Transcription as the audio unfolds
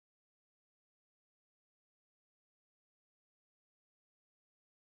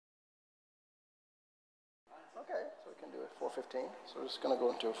4:15. So we're just going to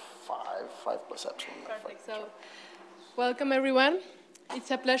go into 5 plus epsilon. Perfect. So, welcome everyone.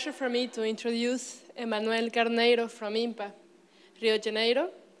 It's a pleasure for me to introduce Emanuel Carneiro from IMPA, Rio de Janeiro.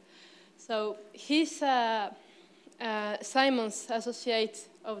 So he's Simon's associate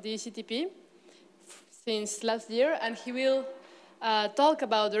of the ECTP since last year, and he will talk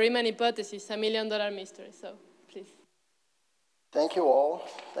about the Riemann Hypothesis, $1 million mystery. So, please. Thank you all.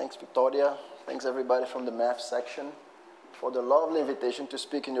 Thanks, Victoria. Thanks, everybody from the math section for the lovely invitation to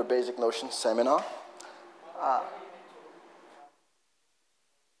speak in your Basic Notions seminar.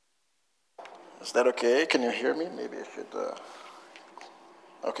 Is that okay? Can you hear me? Maybe I should...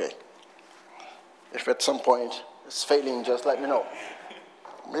 Okay. If at some point it's failing, just let me know.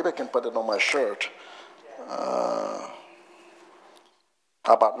 Maybe I can put it on my shirt. How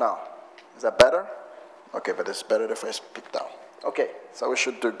about now? Is that better? Okay, but it's better if I speak down. Okay, so we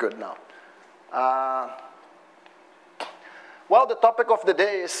should do good now. Well, the topic of the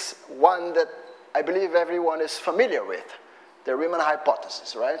day is one that I believe everyone is familiar with, the Riemann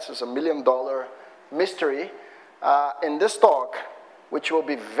Hypothesis, right? So it's $1 million mystery. In this talk, which will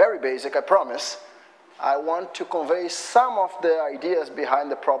be very basic, I promise, I want to convey some of the ideas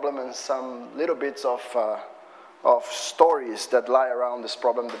behind the problem and some little bits of stories that lie around this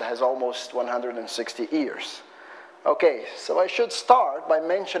problem that has almost 160 years. Okay, so I should start by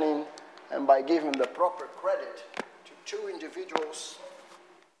mentioning and by giving the proper credit to two individuals,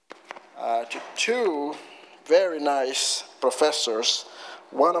 to two very nice professors.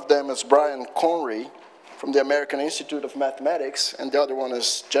 One of them is Brian Conry from the American Institute of Mathematics, and the other one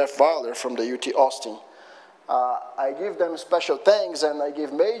is Jeff Weiler from the UT Austin. I give them special thanks, and I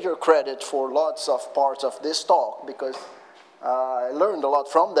give major credit for lots of parts of this talk because I learned a lot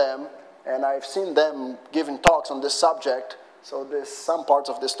from them, and I've seen them giving talks on this subject, so some parts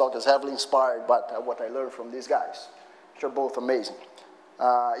of this talk is heavily inspired by what I learned from these guys, which are both amazing.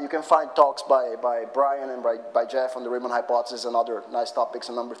 You can find talks by Brian and by Jeff on the Riemann Hypothesis and other nice topics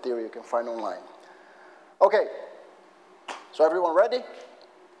in number theory you can find online. Okay, so everyone ready?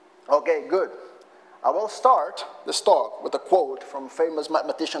 Okay, good. I will start this talk with a quote from a famous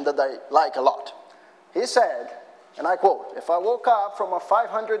mathematician that I like a lot. He said, and I quote, "If I woke up from a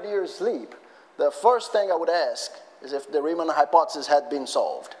 500-year sleep, the first thing I would ask is if the Riemann Hypothesis had been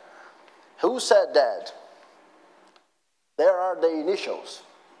solved." Who said that? There are the initials.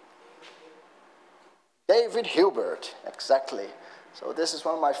 David Hilbert, exactly. So this is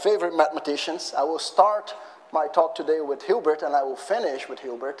one of my favorite mathematicians. I will start my talk today with Hilbert, and I will finish with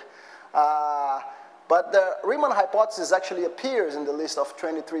Hilbert. But the Riemann hypothesis actually appears in the list of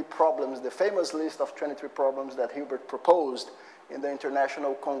 23 problems, the famous list of 23 problems that Hilbert proposed in the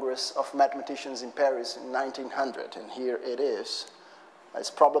International Congress of Mathematicians in Paris in 1900. And here it is. It's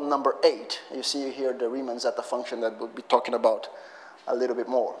problem number 8. You see here the Riemann zeta function that we'll be talking about a little bit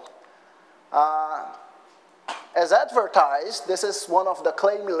more. As advertised, this is one of the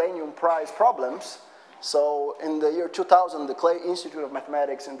Clay Millennium Prize problems. So in the year 2000, the Clay Institute of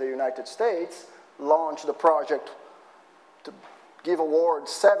Mathematics in the United States launched the project to give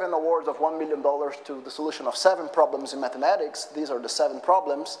awards, 7 awards of $1 million to the solution of 7 problems in mathematics. These are the 7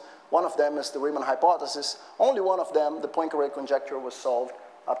 problems. One of them is the Riemann hypothesis. Only one of them, the Poincare conjecture, was solved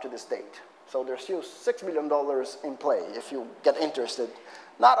up to this date. So there's still $6 million in play if you get interested.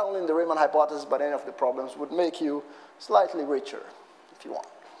 Not only in the Riemann hypothesis, but any of the problems would make you slightly richer if you want.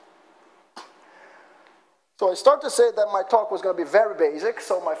 So I start to say that my talk was going to be very basic.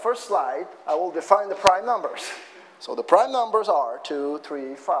 So my first slide, I will define the prime numbers. So the prime numbers are 2,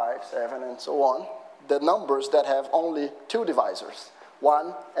 3, 5, 7, and so on. The numbers that have only 2 divisors,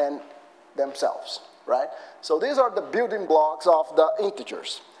 1 and themselves, right? So these are the building blocks of the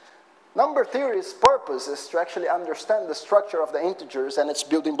integers. Number theory's purpose is to actually understand the structure of the integers and its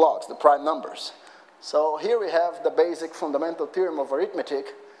building blocks, the prime numbers. So here we have the basic fundamental theorem of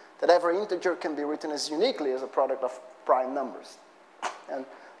arithmetic, that every integer can be written as uniquely as a product of prime numbers. And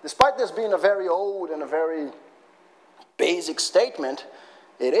despite this being a very old and a very basic statement,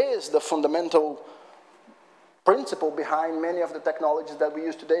 it is the fundamental principle behind many of the technologies that we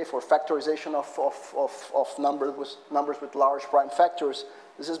use today for factorization of numbers with large prime factors.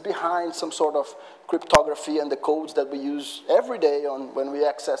 This is behind some sort of cryptography and the codes that we use every day when we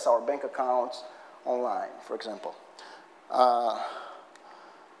access our bank accounts online, for example.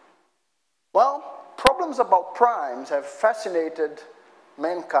 Well, problems about primes have fascinated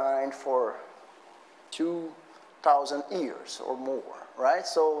mankind for 2,000 years or more, right?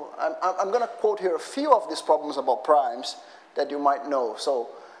 So I'm going to quote here a few of these problems about primes that you might know. So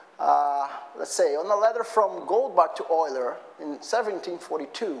let's say on a letter from Goldbach to Euler in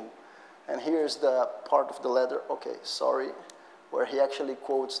 1742, and here's the part of the letter, okay, sorry, where he actually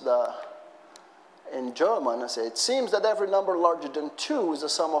quotes in German, I say, it seems that every number larger than 2 is the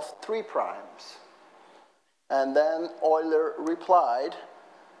sum of 3 primes. And then Euler replied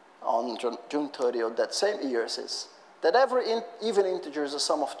on June 30 of that same year, says, that every even integer is the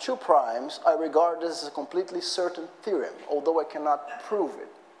sum of 2 primes, I regard this as a completely certain theorem, although I cannot prove it.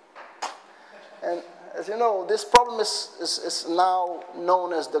 And as you know, this problem is now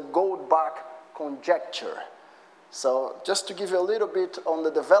known as the Goldbach conjecture. So just to give you a little bit on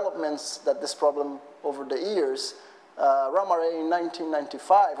the developments that this problem over the years, Riemann in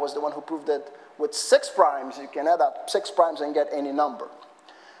 1995 was the one who proved that with 6 primes, you can add up 6 primes and get any number.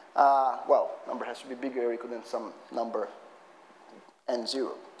 Well, number has to be bigger or equal than some number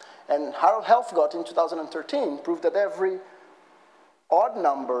n0. And Harold Helfgott in 2013 proved that every odd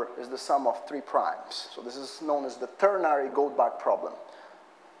number is the sum of 3 primes. So this is known as the ternary Goldbach problem.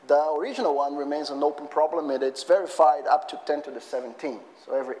 The original one remains an open problem, and it's verified up to 10 to the 17.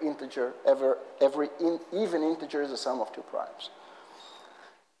 So every integer, every even integer is the sum of 2 primes.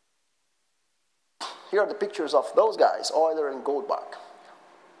 Here are the pictures of those guys, Euler and Goldbach.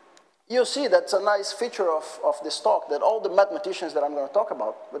 You see that's a nice feature of this talk, that all the mathematicians that I'm going to talk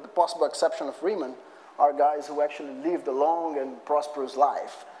about, with the possible exception of Riemann, are guys who actually lived a long and prosperous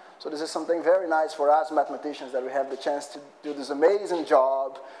life. So this is something very nice for us mathematicians, that we have the chance to do this amazing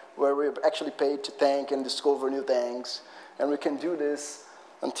job where we're actually paid to think and discover new things. And we can do this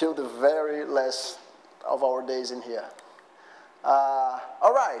until the very last of our days in here.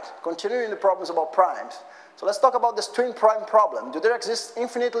 All right, continuing the problems about primes. So let's talk about this twin prime problem. Do there exist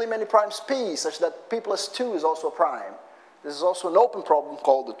infinitely many primes P such that P plus 2 is also a prime? This is also an open problem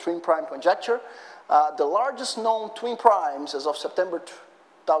called the twin prime conjecture. The largest known twin primes as of September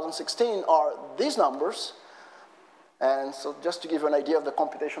 2016 are these numbers. And so just to give you an idea of the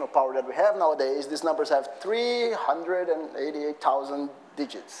computational power that we have nowadays, these numbers have 388,000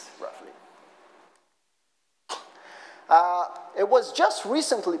 digits, roughly. It was just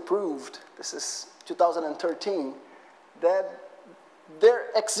recently proved, this is 2013, that there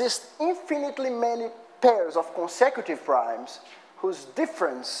exist infinitely many pairs of consecutive primes whose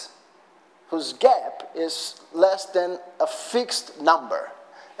difference, whose gap is less than a fixed number.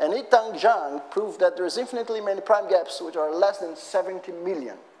 And Yitang Zhang proved that there's infinitely many prime gaps which are less than 70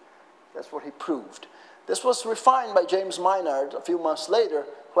 million. That's what he proved. This was refined by James Maynard a few months later,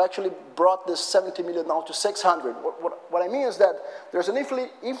 who actually brought this 70 million down to 600. What I mean is that there's an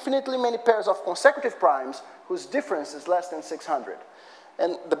infinitely many pairs of consecutive primes whose difference is less than 600.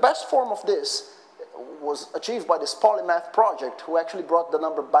 And the best form of this was achieved by this polymath project, who actually brought the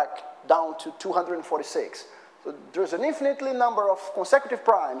number back down to 246. So there's an infinitely number of consecutive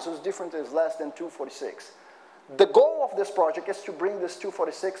primes whose difference is less than 246. The goal of this project is to bring this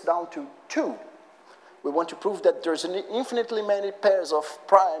 246 down to 2. We want to prove that there's an infinitely many pairs of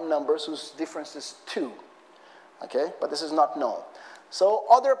prime numbers whose difference is 2. Okay, but this is not known. So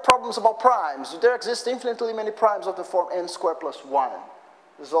other problems about primes. Do there exist infinitely many primes of the form n squared plus 1?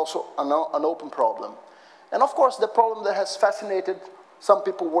 This is also an open problem. And of course, the problem that has fascinated some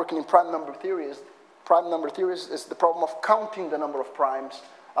people working in prime number theory is the problem of counting the number of primes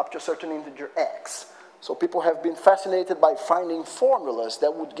up to a certain integer x. So people have been fascinated by finding formulas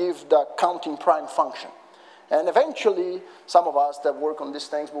that would give the counting prime function. And eventually, some of us that work on these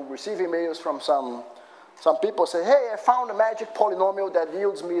things will receive emails from some people say, hey, I found a magic polynomial that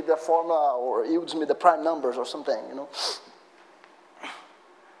yields me the formula or yields me the prime numbers or something, you know.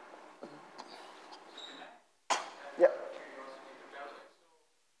 Yeah.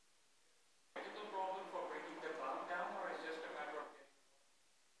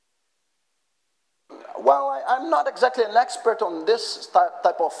 Well, I'm not exactly an expert on this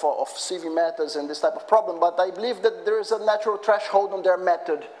type of CV methods and this type of problem, but I believe that there is a natural threshold on their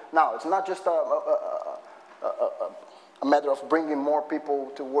method now. It's not just a matter of bringing more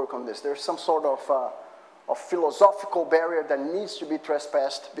people to work on this. There's some sort of philosophical barrier that needs to be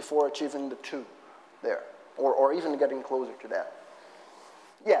trespassed before achieving the 2 there, or even getting closer to that.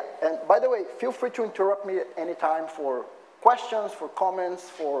 Yeah, and by the way, feel free to interrupt me at any time for questions, for comments,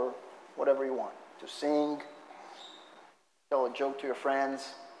 for whatever you want. To sing, tell a joke to your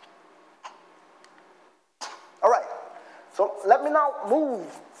friends. All right, so let me now move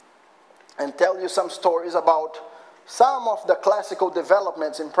and tell you some stories about some of the classical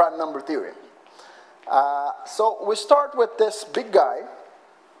developments in prime number theory. So we start with this big guy.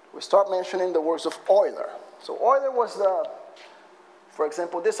 We start mentioning the works of Euler. So Euler was for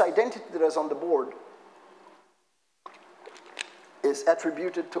example, this identity that is on the board is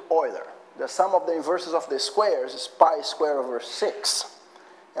attributed to Euler. The sum of the inverses of the squares is pi squared over 6.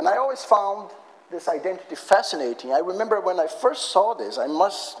 And I always found this identity fascinating. I remember when I first saw this,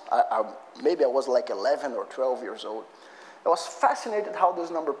 maybe I was like 11 or 12 years old. I was fascinated how this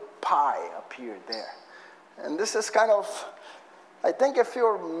number pi appeared there. And this is kind of, I think if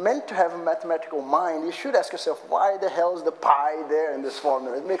you're meant to have a mathematical mind, you should ask yourself, why the hell is the pi there in this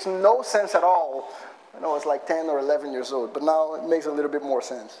formula? It makes no sense at all. I know I was like 10 or 11 years old, but now it makes a little bit more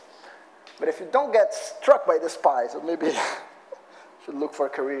sense. But if you don't get struck by this pi, so maybe you should look for a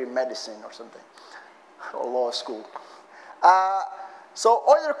career in medicine or something, or law school. So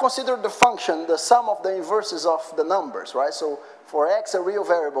Euler considered the function the sum of the inverses of the numbers, right? So for x, a real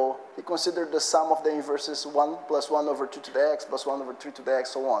variable, he considered the sum of the inverses 1 plus 1 over 2 to the x plus 1 over 3 to the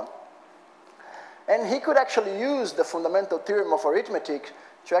x, so on. And he could actually use the fundamental theorem of arithmetic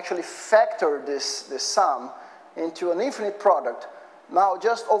to actually factor this sum into an infinite product, now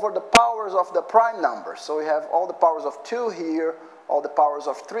just over the powers of the prime numbers. So we have all the powers of 2 here, all the powers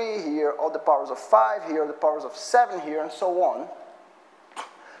of 3 here, all the powers of 5 here, the powers of 7 here, and so on.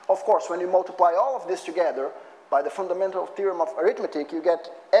 Of course, when you multiply all of this together by the fundamental theorem of arithmetic, you get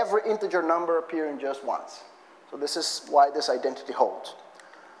every integer number appearing just once. So this is why this identity holds.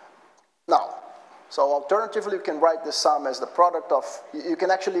 Now, so alternatively, you can write this sum as the product of, you can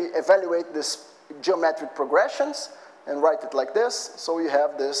actually evaluate this geometric progressions and write it like this, so you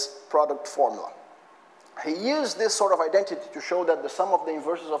have this product formula. He used this sort of identity to show that the sum of the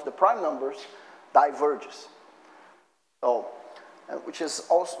inverses of the prime numbers diverges. So, which is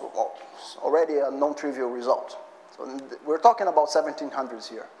also already a non-trivial result. So we're talking about 1700s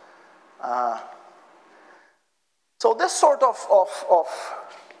here. So this sort of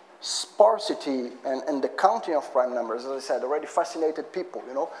sparsity and the counting of prime numbers, as I said, already fascinated people,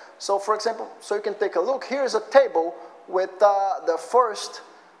 you know. So for example, so you can take a look. Here's a table with the first,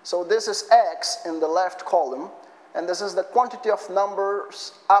 so this is x in the left column, and this is the quantity of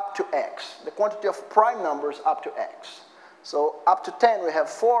numbers up to x, the quantity of prime numbers up to x. So up to 10, we have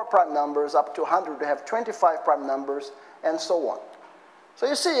 4 prime numbers. Up to 100, we have 25 prime numbers, and so on. So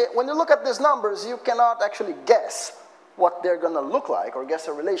you see, when you look at these numbers, you cannot actually guess what they're going to look like or guess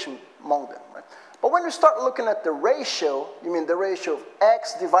a relation among them. Right? But when you start looking at the ratio, you mean the ratio of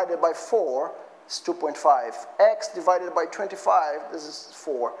x divided by 4 is 2.5, x divided by 25, this is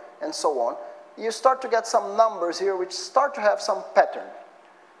 4, and so on. You start to get some numbers here which start to have some pattern.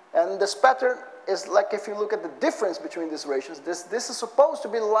 And this pattern is like, if you look at the difference between these ratios, this is supposed to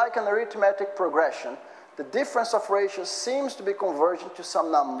be like an arithmetic progression. The difference of ratios seems to be converging to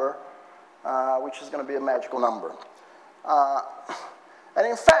some number, which is going to be a magical number. And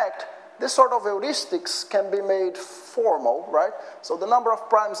in fact, this sort of heuristics can be made formal, right? So the number of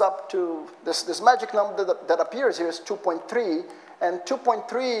primes up to, this magic number that appears here is 2.3, and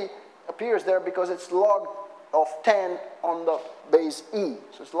 2.3 appears there because it's log of 10 on the base e,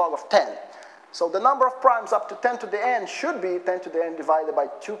 so it's log of 10. So the number of primes up to 10 to the n should be 10 to the n divided by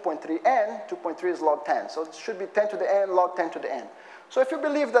 2.3n. 2.3 is log 10. So it should be 10 to the n log 10 to the n. So if you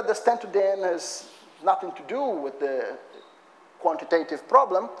believe that this 10 to the n has nothing to do with the quantitative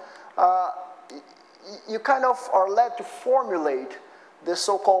problem, you kind of are led to formulate this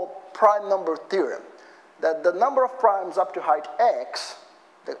so-called prime number theorem, that the number of primes up to height x,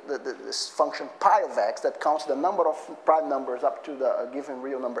 this function pi of x that counts the number of prime numbers up to the given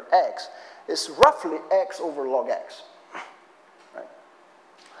real number x, is roughly x over log x. Right?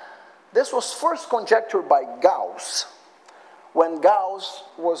 This was first conjectured by Gauss when Gauss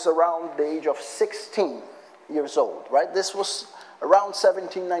was around the age of 16 years old. Right? This was around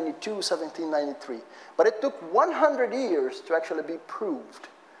 1792, 1793. But it took 100 years to actually be proved.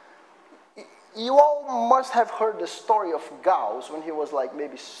 You all must have heard the story of Gauss when he was like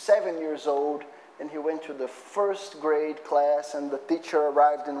maybe 7 years old, and he went to the first grade class, and the teacher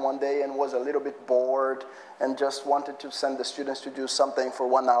arrived in one day and was a little bit bored and just wanted to send the students to do something for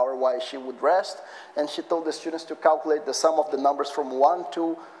 1 hour while she would rest. And she told the students to calculate the sum of the numbers from 1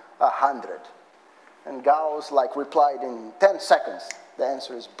 to 100. And Gauss replied in 10 seconds, the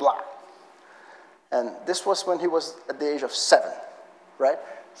answer is blah. And this was when he was at the age of 7, right?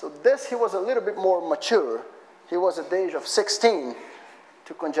 So this, he was a little bit more mature. He was at the age of 16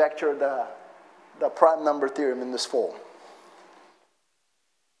 to conjecture the prime number theorem in this form.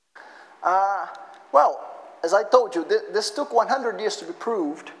 Well, as I told you, this took 100 years to be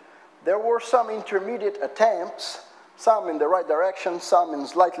proved. There were some intermediate attempts, some in the right direction, some in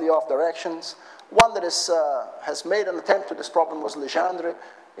slightly off directions. One that has made an attempt to this problem was Legendre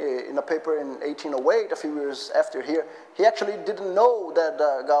in a paper in 1808, a few years after here. He actually didn't know that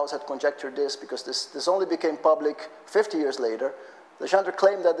Gauss had conjectured this because this only became public 50 years later. Legendre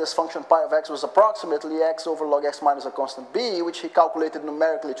claimed that this function pi of x was approximately x over log x minus a constant b, which he calculated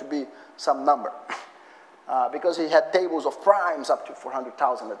numerically to be some number. Because he had tables of primes up to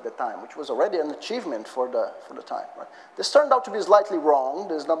 400,000 at the time, which was already an achievement for the time. Right? This turned out to be slightly wrong.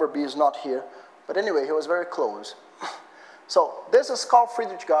 This number b is not here. But anyway, he was very close. So this is Carl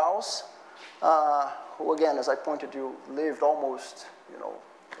Friedrich Gauss, who, again, as I pointed to, lived almost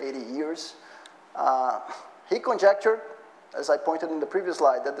 80 years. He conjectured, as I pointed in the previous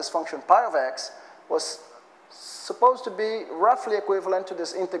slide, that this function pi of x was supposed to be roughly equivalent to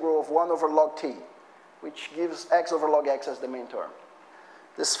this integral of 1 over log t, which gives x over log x as the main term.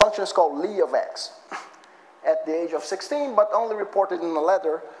 This function is called Lie of x at the age of 16, but only reported in a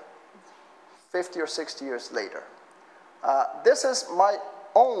letter 50 or 60 years later. This is my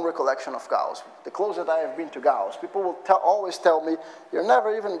own recollection of Gauss, the closest I have been to Gauss. People will always tell me, you're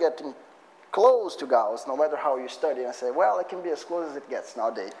never even getting close to Gauss, no matter how you study. And I say, well, it can be as close as it gets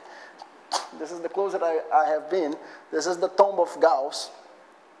nowadays. This is the closest I have been. This is the tomb of Gauss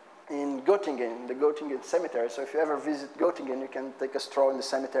in Göttingen, the Göttingen cemetery. So if you ever visit Göttingen, you can take a stroll in the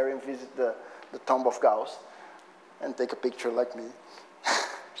cemetery and visit the tomb of Gauss and take a picture like me.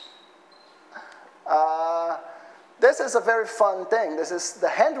 This is a very fun thing. This is the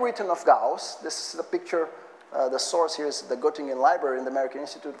handwritten of Gauss. This is the picture. The source here is the Göttingen Library in the American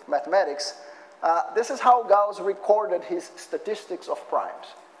Institute of Mathematics. This is how Gauss recorded his statistics of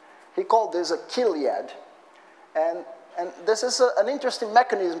primes. He called this a Chiliad. And this is an interesting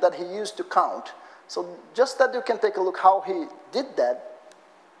mechanism that he used to count. So just that you can take a look how he did that.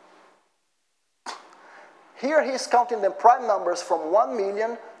 Here he's counting the prime numbers from 1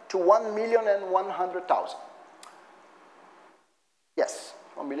 million to 1,100,000. Yes,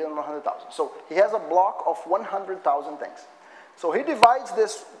 1,100,000. So he has a block of 100,000 things. So he divides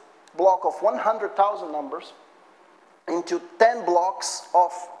this block of 100,000 numbers into 10 blocks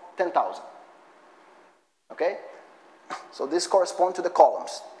of 10,000. Okay? So this corresponds to the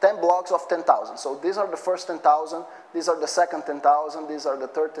columns, 10 blocks of 10,000. So these are the first 10,000, these are the second 10,000, these are the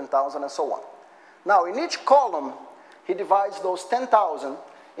third 10,000, and so on. Now, in each column, he divides those 10,000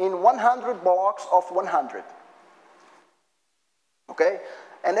 in 100 blocks of 100. Okay?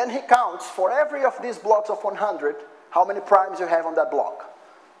 And then he counts for every of these blocks of 100, how many primes you have on that block.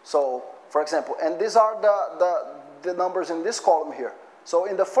 So, for example, and these are the numbers in this column here. So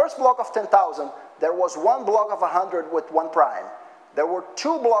in the first block of 10,000, there was one block of 100 with 1 prime. There were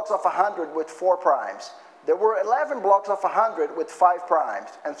 2 blocks of 100 with 4 primes. There were 11 blocks of 100 with 5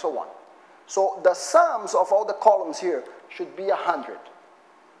 primes, and so on. So the sums of all the columns here should be 100,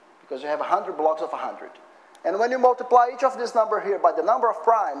 because you have 100 blocks of 100. And when you multiply each of this number here by the number of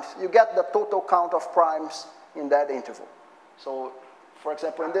primes, you get the total count of primes in that interval. So, for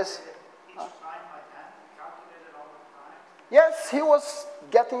example, in this... Yes, he was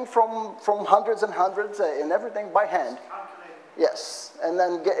getting from hundreds and hundreds and everything by hand. Yes, and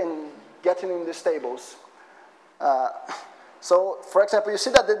then getting in these tables. So, for example, you see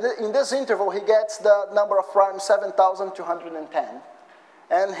that in this interval, he gets the number of primes 7,210.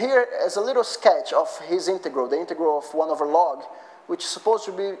 And here is a little sketch of his integral, the integral of 1 over log, which is supposed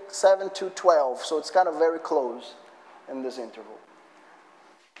to be 7 to 12. So it's kind of very close in this interval.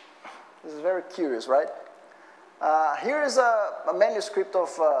 This is very curious, right? Here is a manuscript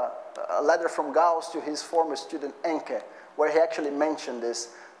of a letter from Gauss to his former student Encke, where he actually mentioned this.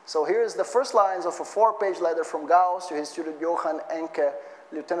 So here is the first lines of a 4-page letter from Gauss to his student Johann Encke,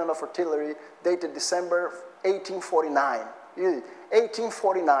 Lieutenant of Artillery, dated December 1849.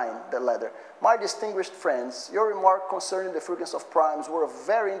 1849, the letter. My distinguished friends, your remark concerning the frequency of primes were of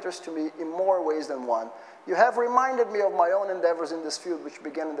very interest to me in more ways than one. You have reminded me of my own endeavors in this field, which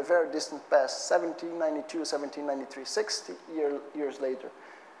began in the very distant past, 1792, 1793, 60 years later.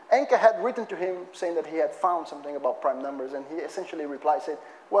 Encke had written to him saying that he had found something about prime numbers, and he essentially replied, said,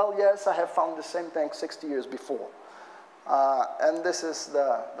 well, yes, I have found the same thing 60 years before. And this is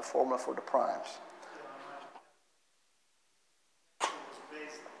the formula for the primes.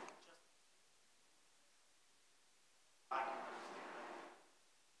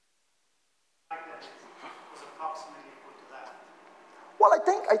 Well, I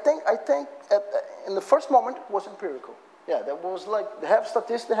think in the first moment it was empirical. Yeah, there was like, they have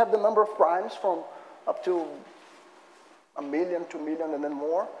statistics, they have the number of primes from up to 1 million, 2 million, and then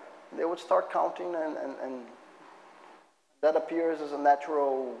more. They would start counting, and that appears as a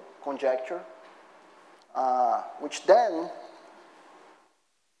natural conjecture, which then,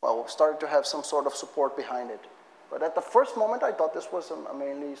 well, started to have some sort of support behind it. But at the first moment, I thought this was a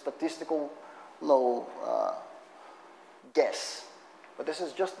mainly statistical, guess. But this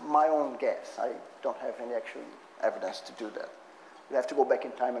is just my own guess. I don't have any actual evidence to do that. You have to go back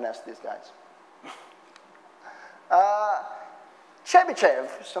in time and ask these guys.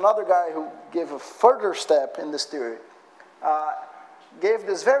 Chebyshev is another guy who gave a further step in this theory. Gave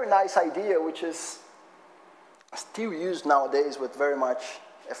this very nice idea, which is still used nowadays with very much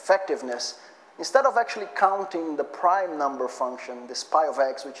effectiveness. Instead of actually counting the prime number function, this pi of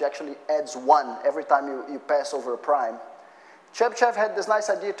x, which actually adds 1 every time you pass over a prime, Chebyshev had this nice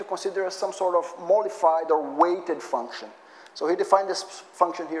idea to consider some sort of modified or weighted function. So he defined this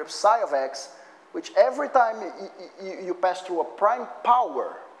function here, psi of x, which every time you pass through a prime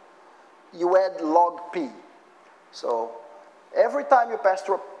power, you add log p. So every time you pass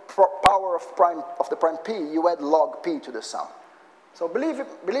through a power of the prime p, you add log p to the sum. So believe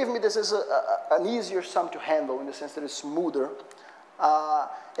me, this is an easier sum to handle in the sense that it's smoother.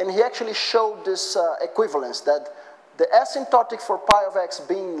 And he actually showed this equivalence, that the asymptotic for pi of x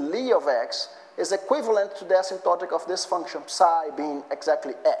being Li of x is equivalent to the asymptotic of this function psi being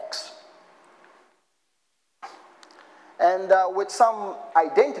exactly x. And with some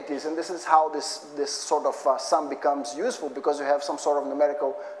identities, and this is how this sort of sum becomes useful, because you have some sort of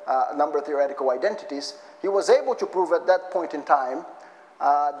numerical number theoretical identities, he was able to prove at that point in time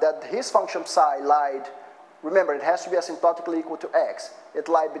that his function psi lied, remember, it has to be asymptotically equal to x. It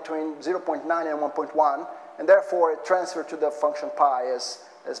lied between 0.9 and 1.1, and therefore it transferred to the function pi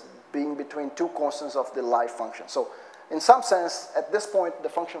as being between two constants of the Lie function. So in some sense, at this point, the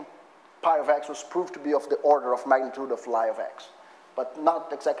function pi of x was proved to be of the order of magnitude of Lie of x, but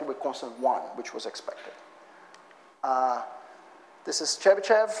not exactly with constant 1, which was expected. This is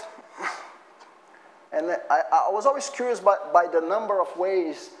Chebyshev. And I was always curious by the number of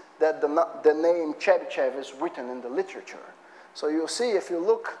ways that the name Chebyshev is written in the literature. So you'll see, if you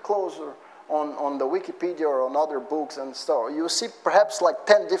look closer on the Wikipedia or on other books and stuff, you'll see perhaps like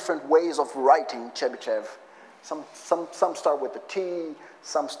 10 different ways of writing Chebyshev. Some start with a T,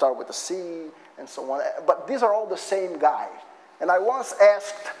 some start with a C, and so on. But these are all the same guy. And I once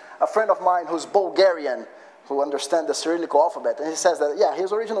asked a friend of mine who's Bulgarian, who understands the Cyrillic alphabet, and he says that, yeah,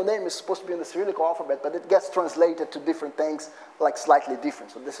 his original name is supposed to be in the Cyrillic alphabet, but it gets translated to different things, like slightly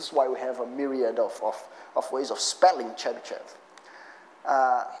different. So this is why we have a myriad of ways of spelling Chebyshev.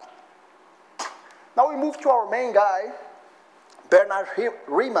 Now we move to our main guy, Bernard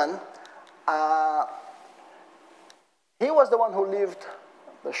Riemann. He was the one who lived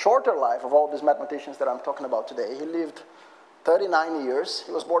the shorter life of all these mathematicians that I'm talking about today. He lived 39 years.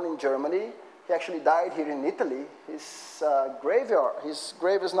 He was born in Germany. He actually died here in Italy. His grave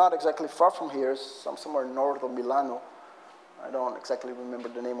is not exactly far from here. It's somewhere north of Milano. I don't exactly remember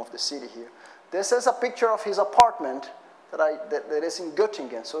the name of the city here. This is a picture of his apartment that is in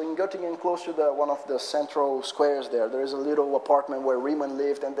Göttingen. So in Göttingen, close to one of the central squares there is a little apartment where Riemann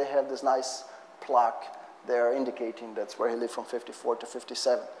lived, and they have this nice plaque there indicating that's where he lived from 54 to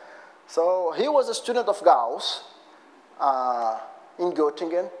 57. So he was a student of Gauss in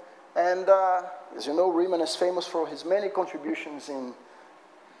Göttingen. And as you know, Riemann is famous for his many contributions in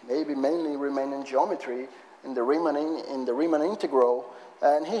maybe mainly Riemannian geometry, in the Riemann integral.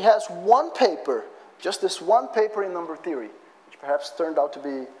 And he has one paper, just this one paper in number theory, which perhaps turned out to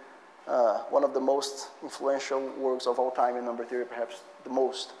be one of the most influential works of all time in number theory, perhaps the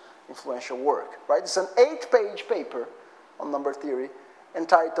most influential work, right? It's an 8-page paper on number theory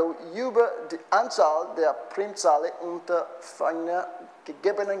entitled Über die Anzahl der Primzahlen unter feiner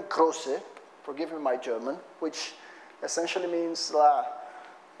gegebenen Größe, forgive me my German, which essentially means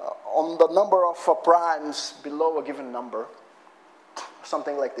on the number of primes below a given number,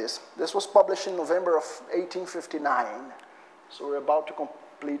 something like this. This was published in November of 1859, so we're about to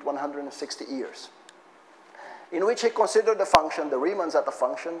complete 160 years, in which he considered the function, the Riemann zeta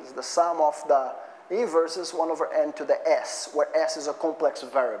function, is the sum of the inverses 1 over n to the s, where s is a complex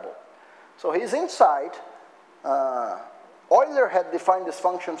variable. So his insight, Euler had defined this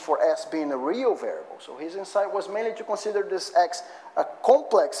function for s being a real variable. So his insight was mainly to consider this x a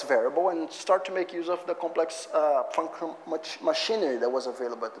complex variable and start to make use of the complex function machinery that was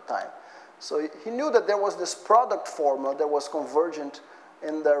available at the time. So he knew that there was this product formula that was convergent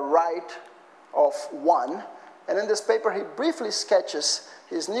in the right of 1. And in this paper, he briefly sketches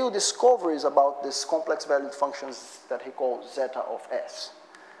his new discoveries about these complex valued functions that he called zeta of s.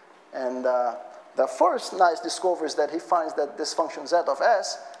 And the first nice discovery is that he finds that this function zeta of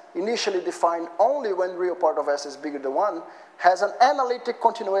s, initially defined only when real part of s is bigger than 1, has an analytic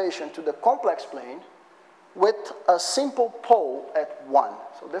continuation to the complex plane with a simple pole at 1.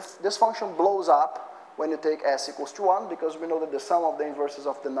 So this function blows up when you take s equals to 1, because we know that the sum of the inverses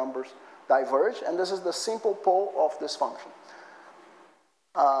of the numbers diverge, and this is the simple pole of this function.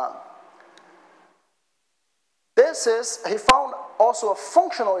 He found also a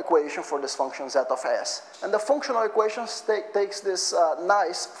functional equation for this function z of s. And the functional equation takes this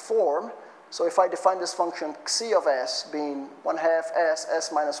nice form. So if I define this function xi of s being 1/2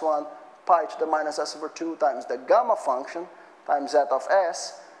 s minus 1 pi to the minus s over 2 times the gamma function times z of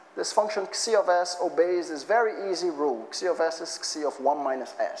s, this function xi of s obeys this very easy rule. Xi of s is xi of 1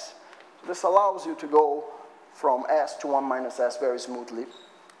 minus s. So this allows you to go from s to 1 minus s very smoothly.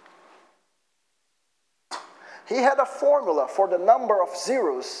 He had a formula for the number of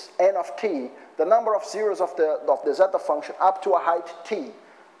zeros, n of t, the number of zeros of the zeta function up to a height t.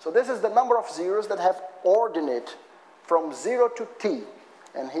 So this is the number of zeros that have ordinate from 0 to t.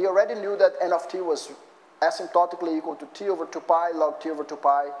 And he already knew that n of t was asymptotically equal to t over 2 pi log t over 2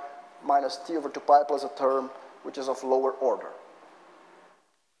 pi minus t over 2 pi plus a term which is of lower order.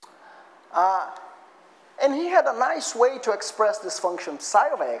 And he had a nice way to express this function psi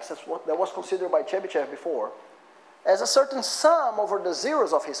of x, that's what that was considered by Chebyshev before, as a certain sum over the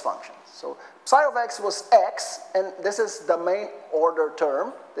zeros of his functions. So psi of x was x, and this is the main order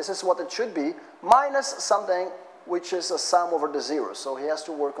term. This is what it should be, minus something which is a sum over the zeros. So he has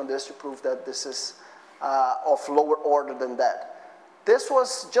to work on this to prove that this is of lower order than that. This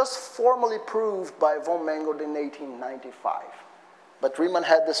was just formally proved by von Mengel in 1895. But Riemann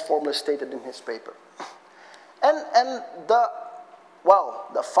had this formula stated in his paper. And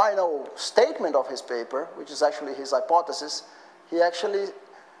the final statement of his paper, which is actually his hypothesis,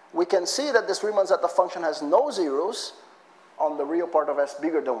 we can see that this Riemann zeta function has no zeros on the real part of s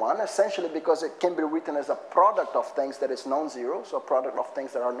bigger than 1, essentially because it can be written as a product of things that is non-zero. So a product of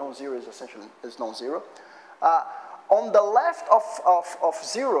things that are non-zero is essentially non-zero. On the left of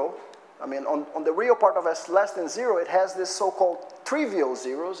 0, I mean, on the real part of s less than 0, it has this so-called trivial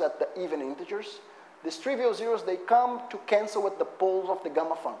zeros at the even integers. These trivial zeros, they come to cancel with the poles of the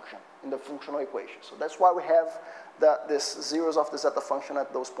gamma function in the functional equation. So that's why we have these zeros of the zeta function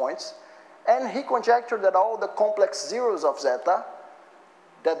at those points. And he conjectured that all the complex zeros of zeta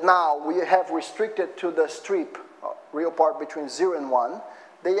that now we have restricted to the strip, real part between 0 and 1,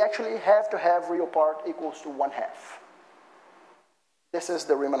 they actually have to have real part equals to 1/2. This is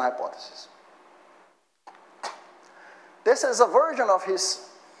the Riemann hypothesis. This is a version of his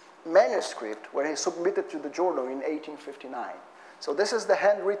manuscript where he submitted to the journal in 1859. So this is the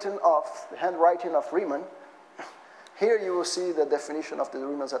handwriting of Riemann. Here you will see the definition of the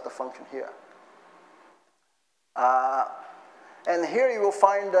Riemann zeta function here. And here you will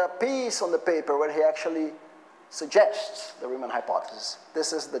find a piece on the paper where he actually suggests the Riemann hypothesis.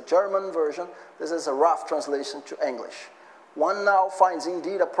 This is the German version. This is a rough translation to English. One now finds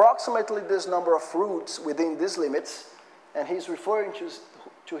indeed approximately this number of roots within these limits, and he's referring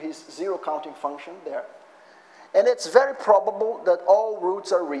to his zero counting function there. And it's very probable that all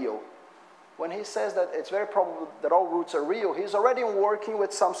roots are real. When he says that it's very probable that all roots are real, he's already working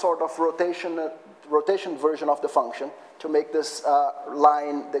with some sort of rotation version of the function to make this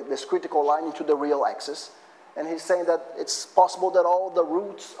line, this critical line into the real axis. And he's saying that it's possible that all the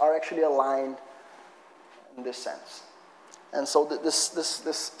roots are actually aligned in this sense. And so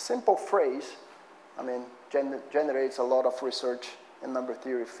this simple phrase, I mean, generates a lot of research in number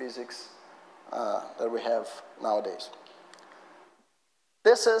theory physics that we have nowadays.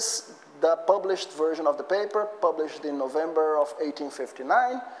 This is the published version of the paper, published in November of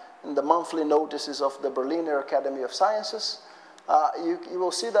 1859 in the monthly notices of the Berliner Academy of Sciences. You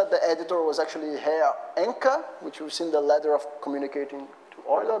will see that the editor was actually Herr Encke, which we've seen the letter of communicating to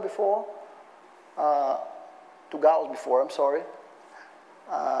Euler before, to Gauss before, I'm sorry.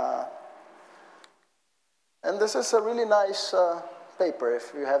 And this is a really nice paper,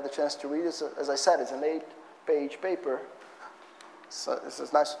 if you have the chance to read it. As I said, it's an 8-page paper. So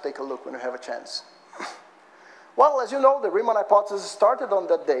it's nice to take a look when you have a chance. Well, as you know, the Riemann hypothesis started on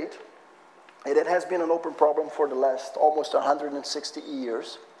that date, and it has been an open problem for the last almost 160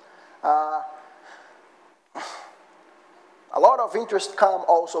 years. A lot of interest come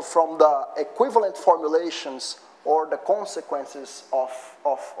also from the equivalent formulations or the consequences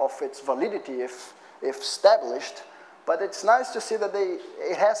of its validity if established. But it's nice to see that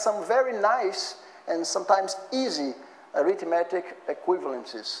it has some very nice and sometimes easy arithmetic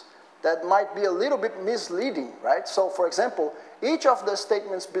equivalences that might be a little bit misleading, right? So for example, each of the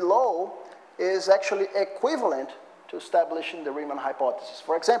statements below is actually equivalent to establishing the Riemann hypothesis.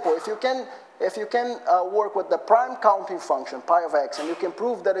 For example, if you can work with the prime counting function, pi of x, and you can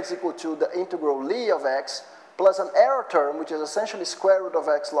prove that it's equal to the integral Li of x plus an error term, which is essentially square root of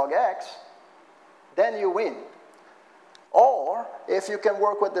x log x, then you win. Or, if you can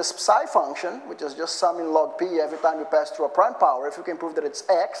work with this psi function, which is just summing log p every time you pass through a prime power, if you can prove that it's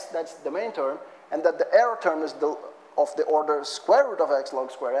x, that's the main term, and that the error term is of the order square root of x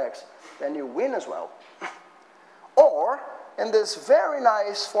log square x, then you win as well. Or, in this very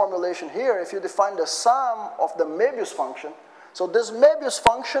nice formulation here, if you define the sum of the Möbius function, so this Möbius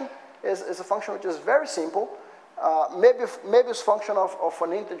function is a function which is very simple. Möbius function of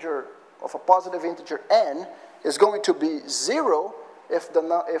an integer, of a positive integer n, is going to be 0 if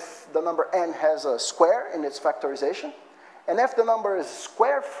the number n has a square in its factorization. And if the number is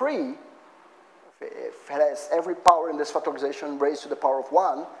square-free, if it has every power in this factorization raised to the power of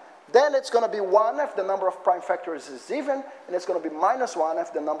 1, then it's going to be 1 if the number of prime factors is even, and it's going to be minus 1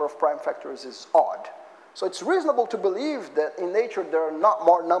 if the number of prime factors is odd. So it's reasonable to believe that in nature there are not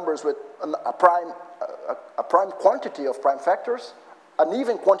more numbers with a prime quantity of prime factors, an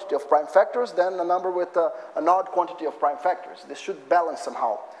even quantity of prime factors, than a number with an odd quantity of prime factors. This should balance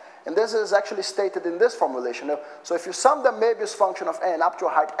somehow. And this is actually stated in this formulation. So if you sum the Möbius function of n up to a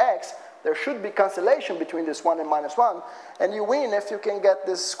height x, there should be cancellation between this 1 and minus 1, and you win if you can get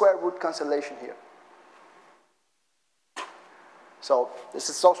this square root cancellation here. So this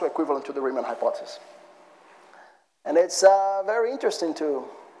is also equivalent to the Riemann hypothesis. And it's very interesting to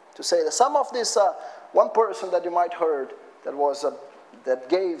say that some of this, one person that you might heard that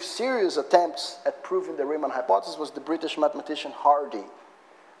gave serious attempts at proving the Riemann hypothesis was the British mathematician Hardy.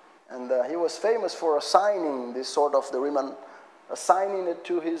 And he was famous for assigning this sort of the Riemann, assigning it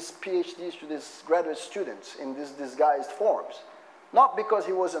to his PhDs, to his graduate students in these disguised forms. Not because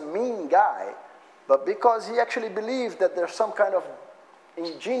he was a mean guy, but because he actually believed that there's some kind of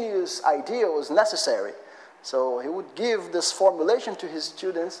ingenious idea was necessary. So he would give this formulation to his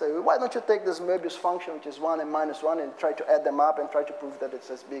students, say, why don't you take this Möbius function, which is 1 and minus 1, and try to add them up and try to prove that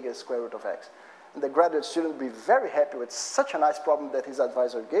it's as big as square root of x. And the graduate student would be very happy with such a nice problem that his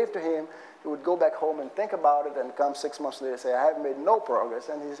advisor gave to him. He would go back home and think about it and come 6 months later and say, I have made no progress.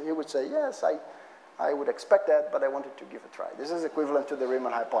 And he would say, yes, I would expect that, but I wanted to give a try. This is equivalent to the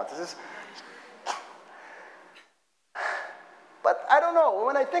Riemann hypothesis. But I don't know,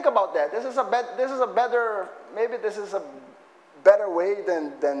 when I think about that, maybe this is a better way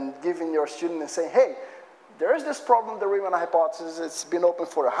than giving your student and saying, hey, there is this problem, the Riemann hypothesis. It's been open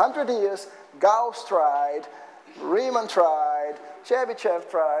for 100 years. Gauss tried, Riemann tried,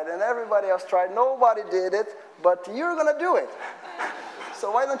 Chebyshev tried, and everybody else tried. Nobody did it, but you're going to do it.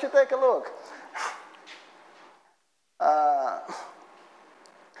 So why don't you take a look?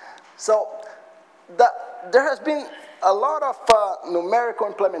 There has been a lot of numerical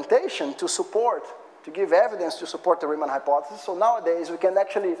implementation to give evidence to support the Riemann hypothesis. So nowadays, we can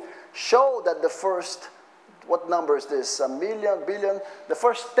actually show that the first, what number is this? A million, billion. The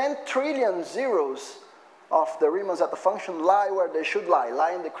first 10 trillion zeros of the Riemann zeta function lie where they should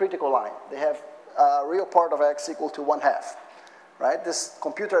lie in the critical line. They have a real part of x equal to 1/2, right? This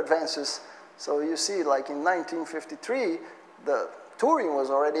computer advances. So you see, like in 1953, Turing was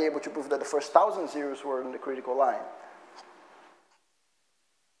already able to prove that the first 1,000 zeros were in the critical line.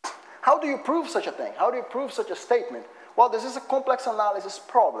 How do you prove such a thing? How do you prove such a statement? Well, this is a complex analysis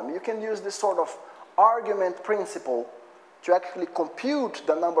problem. You can use this sort of argument principle to actually compute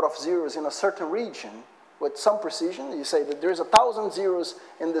the number of zeros in a certain region with some precision. You say that there's 1,000 zeros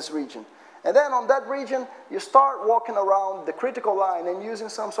in this region. And then on that region, you start walking around the critical line and using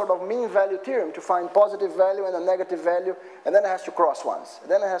some sort of mean value theorem to find positive value and a negative value, and then it has to cross once.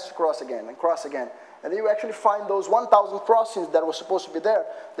 And then it has to cross again and cross again. And you actually find those 1,000 crossings that were supposed to be there.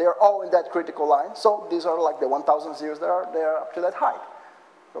 They are all in that critical line. So these are like the 1,000 zeros that are there up to that height.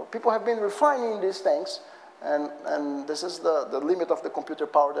 So people have been refining these things, and this is the limit of the computer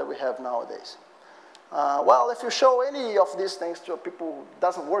power that we have nowadays. Well, if you show any of these things to people who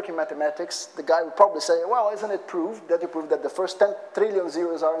doesn't work in mathematics, the guy would probably say, well, isn't it proved that you proved that the first 10 trillion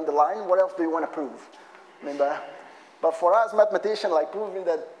zeros are in the line? What else do you want to prove? I mean, but for us mathematicians, like proving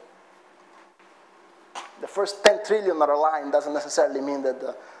that the first 10 trillion are aligned doesn't necessarily mean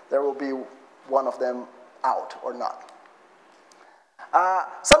that there will be one of them out or not.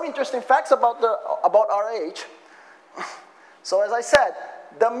 Some interesting facts about RH. So as I said,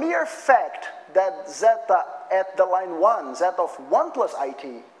 the mere fact that zeta at the line 1, zeta of 1 plus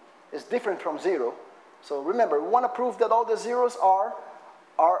it, is different from 0. So remember, we want to prove that all the zeros are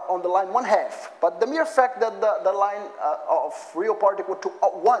on the line 1/2. But the mere fact that the line of real part equal to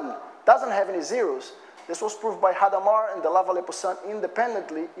 1 doesn't have any zeros, this was proved by Hadamard and de Lavallée-Poussin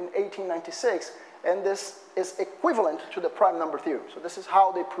independently in 1896. And this is equivalent to the prime number theorem. So this is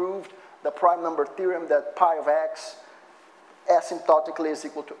how they proved the prime number theorem, that pi of x asymptotically is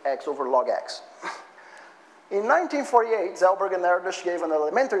equal to x over log x. In 1948, Zellberg and Erdős gave an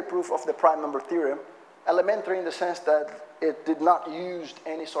elementary proof of the prime number theorem elementary in the sense that it did not use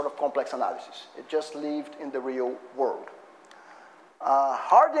any sort of complex analysis. It just lived in the real world.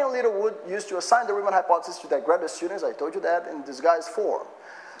 Hardy and Littlewood used to assign the Riemann hypothesis to their graduate students, I told you that, in disguised form.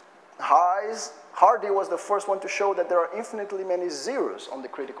 Hardy was the first one to show that there are infinitely many zeros on the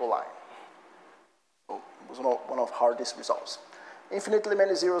critical line. So it was one of Hardy's results. Infinitely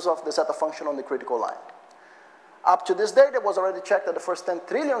many zeros of the zeta function on the critical line. Up to this date, it was already checked that the first 10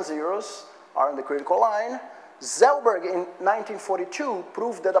 trillion zeros are on the critical line. Zellberg in 1942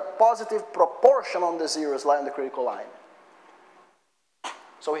 proved that a positive proportion on the zeros lie on the critical line.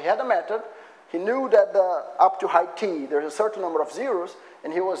 So he had a method. He knew that up to high t, there's a certain number of zeros,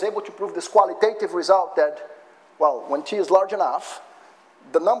 and he was able to prove this qualitative result that, well, when t is large enough,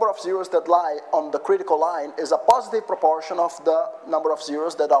 the number of zeros that lie on the critical line is a positive proportion of the number of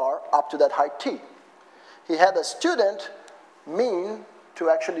zeros that are up to that high t. He had a student mean to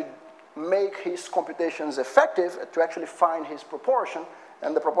actually make his computations effective, to actually find his proportion,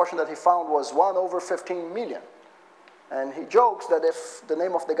 and the proportion that he found was 1 over 15 million. And he jokes that if the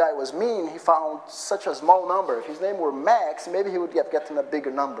name of the guy was Mean, he found such a small number. If his name were Max, maybe he would get gotten a bigger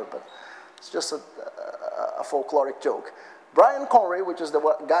number, but it's just a folkloric joke. Brian Conray, which is the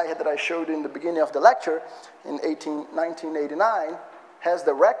guy that I showed in the beginning of the lecture, in 1989, has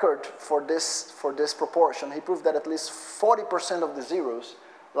the record for this proportion. He proved that at least 40% of the zeros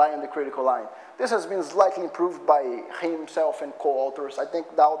lie on the critical line. This has been slightly improved by himself and co-authors. I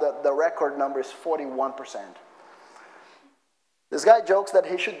think now the record number is 41%. This guy jokes that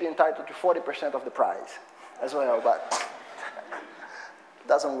he should be entitled to 40% of the prize as well, but it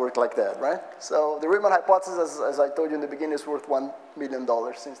doesn't work like that, right? So the Riemann hypothesis, as I told you in the beginning, is worth $1 million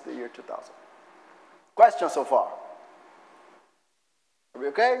since the year 2000. Questions so far? Are we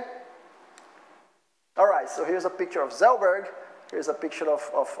okay? All right, so here's a picture of Zellberg. Here's a picture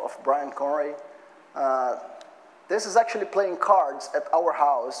of Brian Conray. This is actually playing cards at our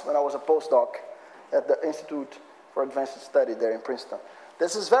house when I was a postdoc at the Institute for Advanced Study there in Princeton.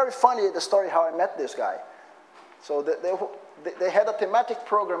 This is very funny, the story how I met this guy. So they had a thematic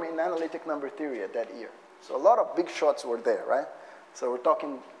program in analytic number theory at that year. So a lot of big shots were there, right? So we're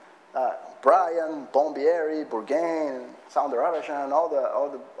talking Brian, Bombieri, Bourgain, Soundararajan,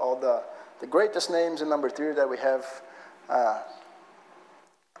 all the greatest names in number theory that we have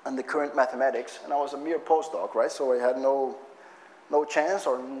in the current mathematics. And I was a mere postdoc, right? So I had no chance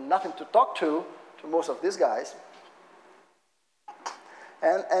or nothing to talk to most of these guys.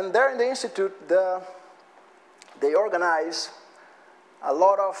 And there in the institute, they organize a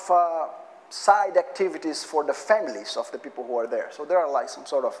lot of side activities for the families of the people who are there. So there are like some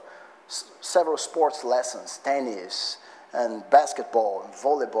sort of several sports lessons, tennis and basketball and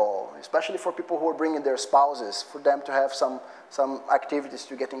volleyball, especially for people who are bringing their spouses, for them to have some activities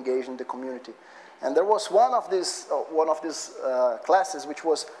to get engaged in the community. And there was one of these classes which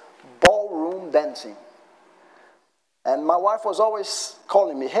was ballroom dancing. And my wife was always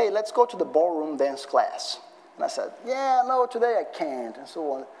calling me, hey, let's go to the ballroom dance class. And I said, yeah, no, today I can't, and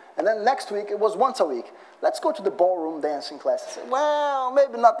so on. And then next week, it was once a week. Let's go to the ballroom dancing class. I said, well,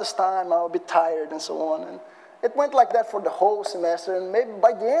 maybe not this time. I'll be tired, and so on. And it went like that for the whole semester. And maybe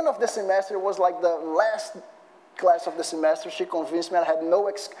by the end of the semester, it was like the last class of the semester. She convinced me I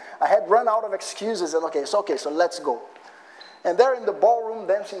had run out of excuses. And okay, so let's go. And there in the ballroom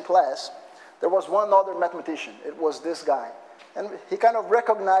dancing class, there was one other mathematician. It was this guy. And he kind of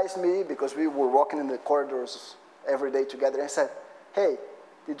recognized me because we were walking in the corridors every day together. And he said, hey,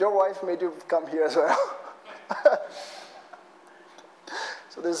 did your wife make you come here as well?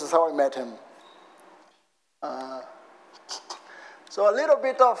 So this is how I met him. So a little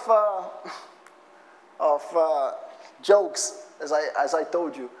bit of jokes, as I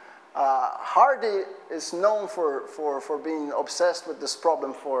told you. Hardy is known for being obsessed with this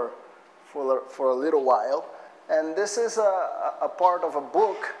problem for a little while. And this is a part of a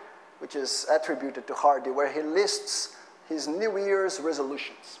book which is attributed to Hardy, where he lists his New Year's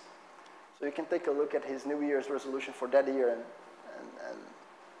resolutions. So you can take a look at his New Year's resolution for that year and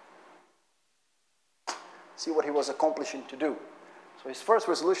see what he was accomplishing to do. So his first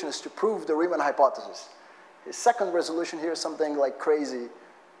resolution is to prove the Riemann hypothesis. His second resolution here is something like crazy.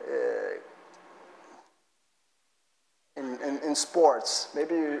 In sports,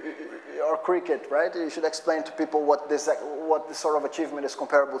 maybe or cricket, right? You should explain to people what this sort of achievement is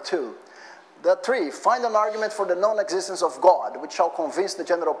comparable to. The 3, find an argument for the non-existence of God, which shall convince the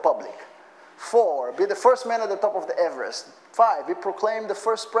general public. 4, be the first man at the top of the Everest. 5, be proclaimed the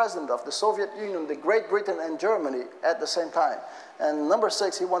first president of the Soviet Union, the Great Britain, and Germany at the same time. And number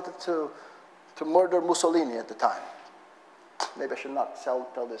 6, he wanted to murder Mussolini at the time. maybe I should not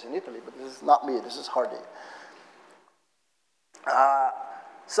tell this in Italy, but this is not me, this is Hardy.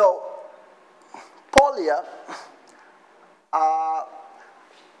 So, Polya,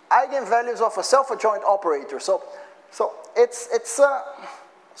 eigenvalues of a self-adjoint operator. So it's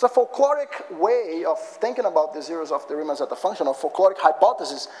a folkloric way of thinking about the zeros of the Riemann zeta function, or folkloric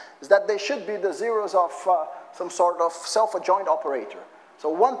hypothesis, is that they should be the zeros of some sort of self-adjoint operator. So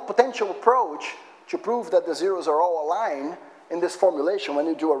one potential approach to prove that the zeros are all aligned in this formulation, when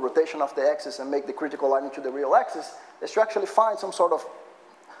you do a rotation of the axis and make the critical line into the real axis, is to actually find some sort of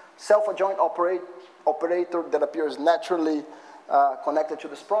self-adjoint operator that appears naturally connected to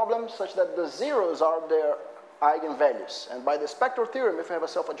this problem, such that the zeros are their eigenvalues. And by the spectral theorem, if you have a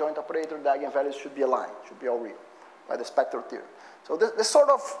self-adjoint operator, the eigenvalues should be aligned, should be all real, by the spectral theorem. So this sort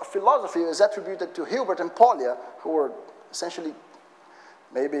of philosophy is attributed to Hilbert and Polya, who were essentially,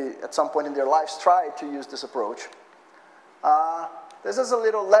 maybe at some point in their lives, tried to use this approach. This is a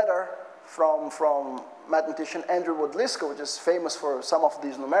little letter from mathematician Andrew Wodlisko, which is famous for some of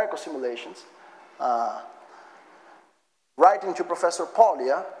these numerical simulations, writing to Professor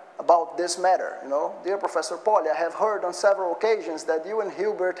Polya about this matter. You know, dear Professor Polya, I have heard on several occasions that you and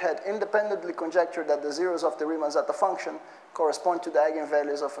Hilbert had independently conjectured that the zeros of the Riemann zeta function correspond to the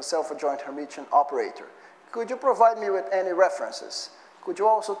eigenvalues of a self-adjoint Hermitian operator. Could you provide me with any references? Could you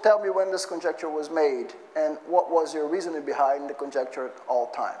also tell me when this conjecture was made, and what was your reasoning behind the conjecture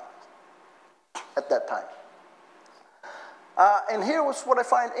at that time? And here was what I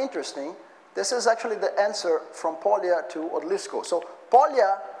find interesting. This is actually the answer from Polya to Wodlisko. So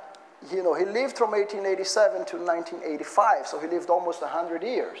Polya, you know, he lived from 1887 to 1985, so he lived almost 100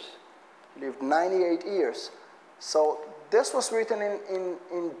 years. He lived 98 years. So this was written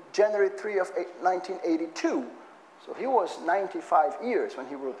in January 3 of 1982. So he was 95 years when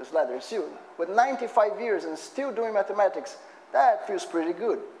he wrote this letter. And still, with 95 years and still doing mathematics, that feels pretty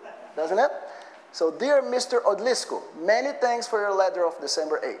good, doesn't it? So, dear Mr. Wodlisko, many thanks for your letter of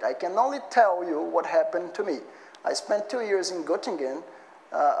December 8. I can only tell you what happened to me. I spent 2 years in Göttingen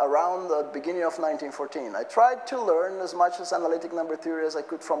around the beginning of 1914. I tried to learn as much as analytic number theory as I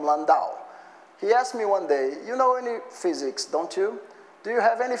could from Landau. He asked me one day, you know any physics, don't you? Do you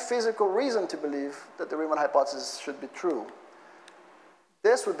have any physical reason to believe that the Riemann hypothesis should be true?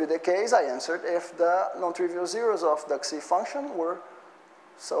 This would be the case, I answered, if the non-trivial zeros of the Xi function were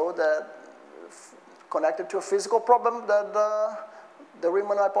so that connected to a physical problem, that the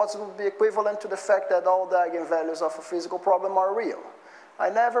Riemann hypothesis would be equivalent to the fact that all the eigenvalues of a physical problem are real.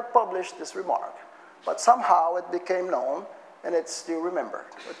 I never published this remark, but somehow it became known, and it's still remembered.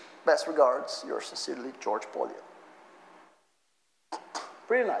 With best regards, yours sincerely, George Polya.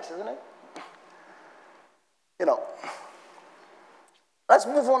 Pretty nice, isn't it? You know, let's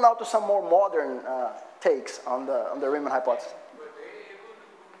move on now to some more modern takes on the Riemann hypothesis. Were they able to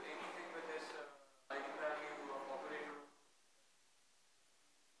prove anything with this eigenvalue of operator?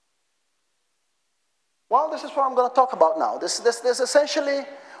 Well, this is what I'm going to talk about now. This essentially,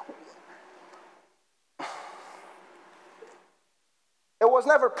 it was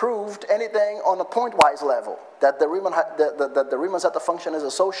never proved anything on a pointwise level that the Riemann zeta function is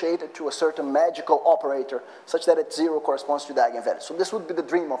associated to a certain magical operator such that its zero corresponds to the eigenvalue. So this would be the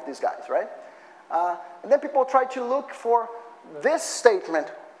dream of these guys, right? And then people try to look for this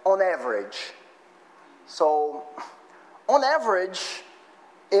statement on average. So on average,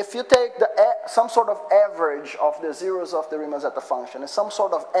 if you take some sort of average of the zeros of the Riemann zeta function and some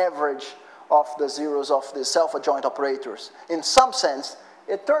sort of average of the zeros of the self-adjoint operators, in some sense,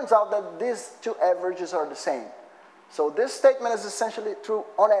 it turns out that these two averages are the same. So this statement is essentially true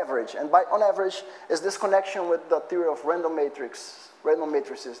on average, and by on average is this connection with the theory of random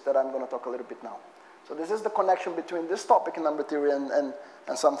matrices that I'm going to talk a little bit now. So this is the connection between this topic in number theory and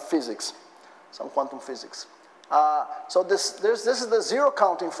some physics, some quantum physics. So this is the zero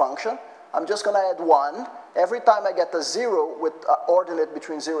counting function. I'm just going to add 1. Every time I get a 0 with ordinate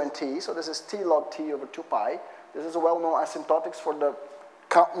between 0 and t, so this is t log t over 2 pi. This is a well-known asymptotics for the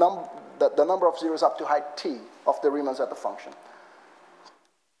number of zeros up to height t of the Riemann zeta function.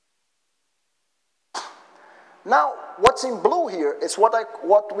 Now, what's in blue here is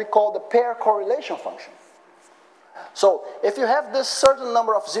what we call the pair correlation function. So if you have this certain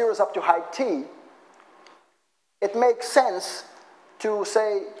number of zeros up to height t, it makes sense to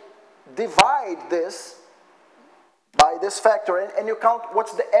say divide this by this factor, and you count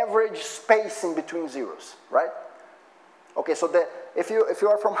what's the average spacing between zeros, right? Okay, so if you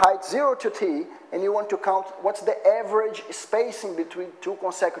are from height 0 to t, and you want to count what's the average spacing between two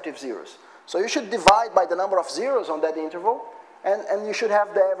consecutive zeros. So you should divide by the number of zeros on that interval, and you should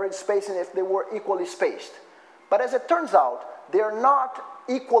have the average spacing if they were equally spaced. But as it turns out, they're not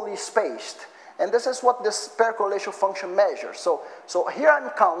equally spaced. And this is what this pair correlation function measures. So here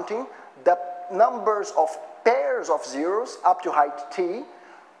I'm counting the numbers of pairs of zeros up to height t,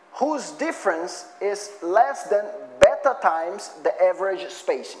 whose difference is less than beta times the average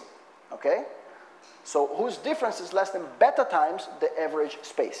spacing, okay? So whose difference is less than beta times the average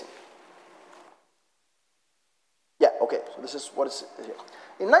spacing. Yeah, okay, so this is what is here.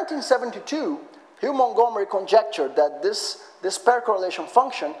 In 1972, Hugh Montgomery conjectured that this pair correlation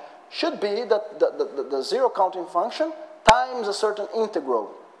function should be the zero counting function times a certain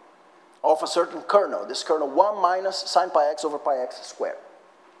integral of a certain kernel, this kernel 1 minus sine pi x over pi x squared.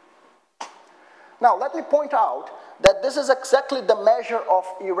 Now, let me point out that this is exactly the measure of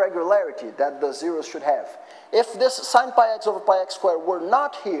irregularity that the zeros should have. If this sine pi x over pi x squared were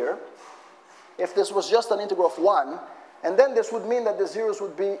not here, if this was just an integral of 1, and then this would mean that the zeros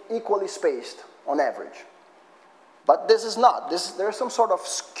would be equally spaced on average. But this is not. There's some sort of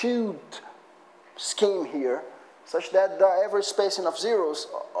skewed scheme here, such that the average spacing of zeros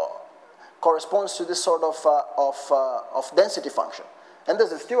corresponds to this sort of density function. And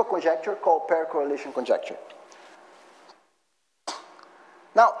this is still a conjecture called pair correlation conjecture.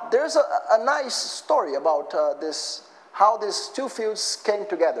 Now, there's a nice story about how these two fields came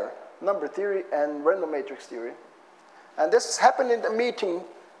together, number theory and random matrix theory. And this happened in the meeting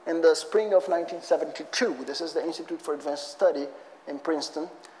in the spring of 1972. This is the Institute for Advanced Study in Princeton,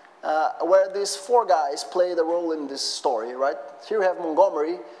 where these four guys played a role in this story, right? Here we have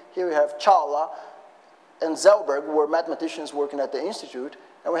Montgomery, here we have Chawla, and Zellberg, who were mathematicians working at the Institute,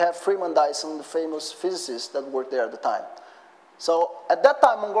 and we have Freeman Dyson, the famous physicist that worked there at the time. So at that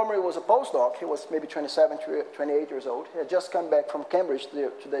time, Montgomery was a postdoc. He was maybe 27, 28 years old. He had just come back from Cambridge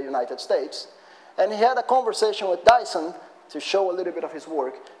to the United States. And he had a conversation with Dyson to show a little bit of his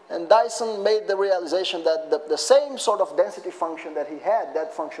work. And Dyson made the realization that the same sort of density function that he had,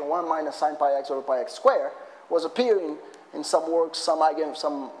 that function 1 minus sine pi x over pi x squared, was appearing in some works, some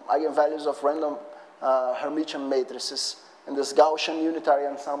eigenvalues of random Hermitian matrices in this Gaussian unitary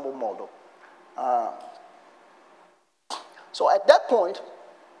ensemble model. So at that point,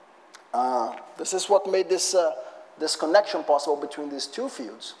 this is what made this connection possible between these two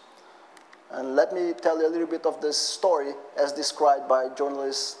fields. And let me tell you a little bit of this story as described by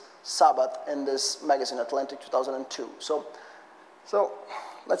journalist Sabat in this magazine, Atlantic 2002. So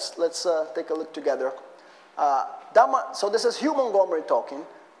let's take a look together. So this is Hugh Montgomery talking.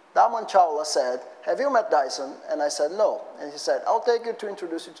 Daman Chawla said, "Have you met Dyson?" And I said, "No." And he said, "I'll take you to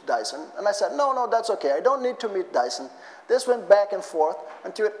introduce you to Dyson." And I said, "No, that's okay. I don't need to meet Dyson." This went back and forth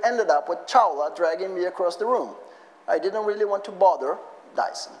until it ended up with Chawla dragging me across the room. I didn't really want to bother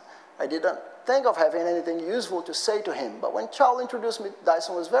Dyson. I didn't think of having anything useful to say to him. But when Chawla introduced me,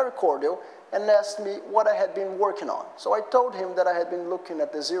 Dyson was very cordial and asked me what I had been working on. So I told him that I had been looking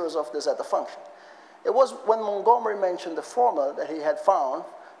at the zeros of the zeta function. It was when Montgomery mentioned the formula that he had found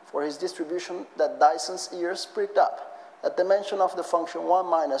for his distribution that Dyson's ears pricked up. At the mention of the function 1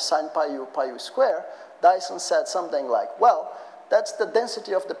 minus sine pi u squared, Dyson said something like, "Well, that's the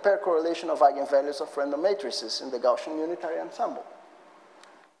density of the pair correlation of eigenvalues of random matrices in the Gaussian unitary ensemble."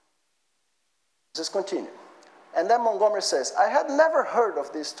 This is continued. And then Montgomery says, "I had never heard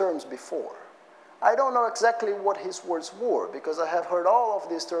of these terms before. I don't know exactly what his words were, because I have heard all of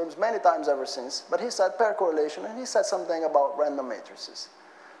these terms many times ever since, but he said pair correlation, and he said something about random matrices."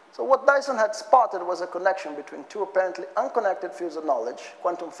 So what Dyson had spotted was a connection between two apparently unconnected fields of knowledge,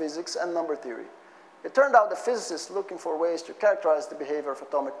 quantum physics and number theory. It turned out the physicists looking for ways to characterize the behavior of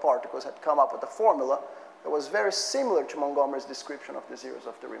atomic particles had come up with a formula that was very similar to Montgomery's description of the zeros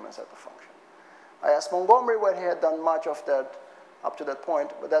of the Riemann zeta function. I asked Montgomery whether he had done much of that up to that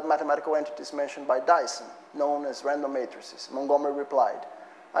point with that mathematical entities mentioned by Dyson, known as random matrices. Montgomery replied,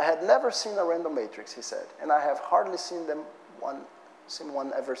 "I had never seen a random matrix," he said, "and I have hardly seen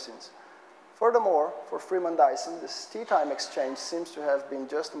one ever since. Furthermore, for Freeman Dyson, this t-time exchange seems to have been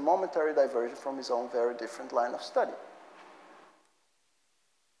just a momentary diversion from his own very different line of study."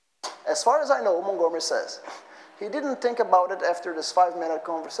 As far as I know, Montgomery says, he didn't think about it after this 5-minute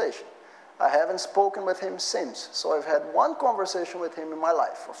conversation. I haven't spoken with him since, so I've had one conversation with him in my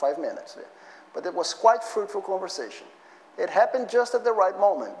life for 5 minutes. But it was quite fruitful conversation. It happened just at the right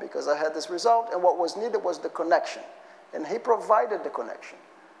moment because I had this result, and what was needed was the connection. And he provided the connection.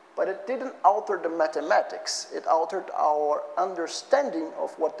 But it didn't alter the mathematics. It altered our understanding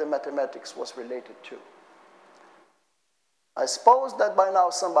of what the mathematics was related to. I suppose that by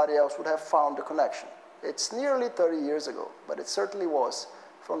now somebody else would have found the connection. It's nearly 30 years ago, but it certainly was,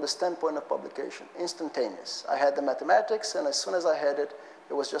 from the standpoint of publication, instantaneous. I had the mathematics, and as soon as I had it,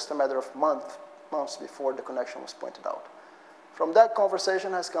 it was just a matter of months months before the connection was pointed out. From that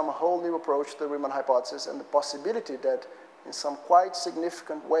conversation has come a whole new approach to the Riemann hypothesis and the possibility that in some quite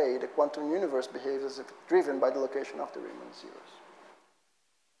significant way the quantum universe behaves as if driven by the location of the Riemann zeros.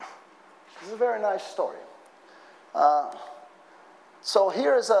 This is a very nice story. So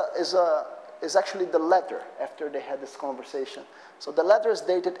here is actually the letter after they had this conversation. So the letter is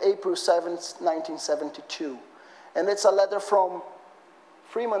dated April 7th, 1972. And it's a letter from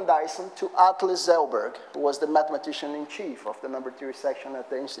Freeman Dyson to Atle Zellberg, who was the mathematician-in-chief of the number theory section at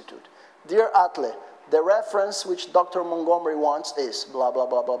the Institute. Dear Atle, the reference which Dr. Montgomery wants is blah, blah,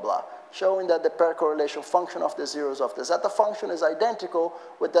 blah, blah, blah, showing that the pair correlation function of the zeros of the zeta function is identical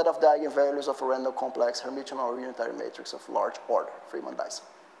with that of the eigenvalues of a random complex Hermitian or unitary matrix of large order, Freeman Dyson.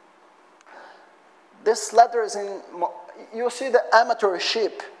 This letter is in, you see the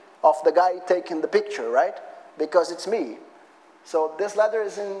amateurship of the guy taking the picture, right? Because it's me. So this letter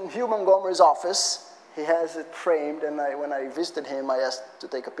is in Hugh Montgomery's office. He has it framed, and when I visited him, I asked to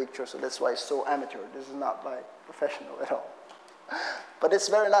take a picture, so that's why it's so amateur. This is not like professional at all. But it's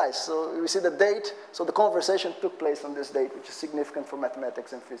very nice. So we see the date. So the conversation took place on this date, which is significant for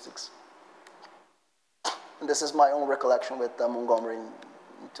mathematics and physics. And this is my own recollection with Montgomery in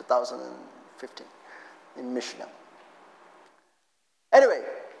 2015 in Michigan. Anyway,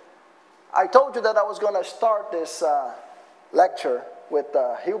 I told you that I was going to start this lecture with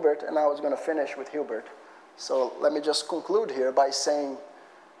Hilbert, and I was going to finish with Hilbert. So let me just conclude here by saying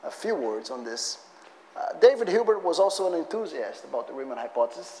a few words on this. David Hilbert was also an enthusiast about the Riemann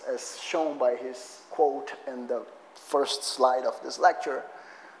hypothesis, as shown by his quote in the first slide of this lecture.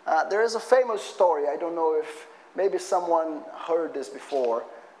 There is a famous story. I don't know if maybe someone heard this before,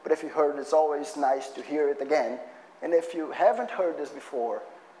 but if you heard, it's always nice to hear it again. And if you haven't heard this before,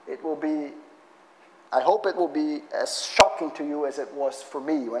 it will be, I hope it will be as shocking to you as it was for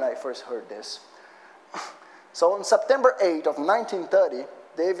me when I first heard this. So on September 8 of 1930,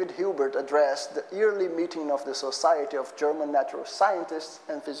 David Hilbert addressed the yearly meeting of the Society of German Natural Scientists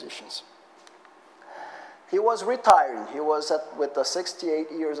and Physicians. He was retiring. He was with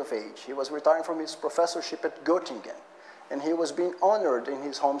 68 years of age. He was retiring from his professorship at Göttingen, and he was being honored in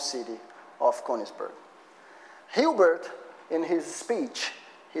his home city of Königsberg. Hilbert, in his speech,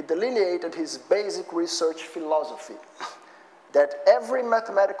 he delineated his basic research philosophy, that every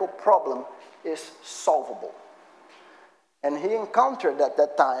mathematical problem is solvable. And he encountered at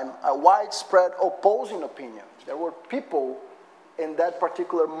that time a widespread opposing opinion. There were people in that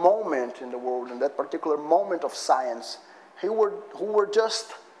particular moment in the world, in that particular moment of science, who were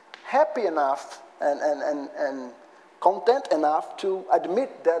just happy enough and content enough to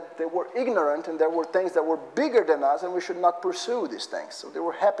admit that they were ignorant and there were things that were bigger than us and we should not pursue these things. So they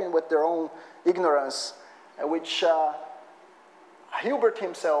were happy with their own ignorance, which Hilbert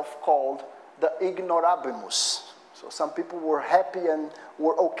himself called the ignorabimus. So some people were happy and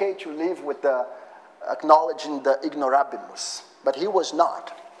were okay to live with the acknowledging the ignorabimus, but he was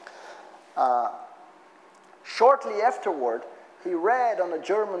not. Shortly afterward, he read on a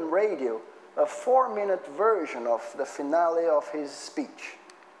German radio a 4-minute version of the finale of his speech.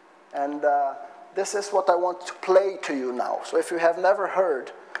 And this is what I want to play to you now. So if you have never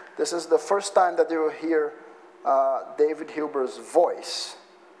heard, this is the first time that you will hear David Hilbert's voice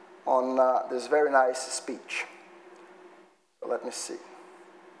on this very nice speech. So let me see.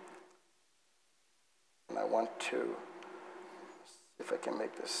 And I want to see if I can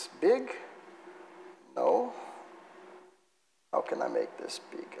make this big. No. How can I make this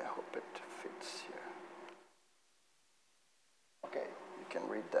big? I hope it fits here. Okay, you can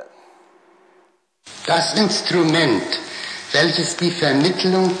read that. Das Instrument, welches die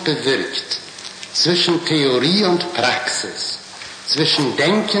Vermittlung bewirkt zwischen Theorie und Praxis, zwischen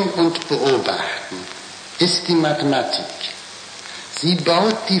Denken und Beobachten, ist die Mathematik. Sie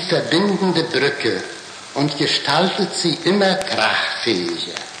baut die verbindende Brücke und gestaltet sie immer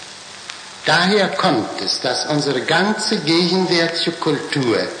tragfähiger. Daher kommt es, dass unsere ganze gegenwärtige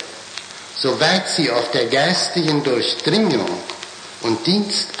Kultur, soweit sie auf der geistigen Durchdringung und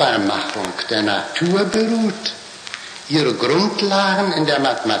Dienstbarmachung der Natur beruht, ihre Grundlagen in der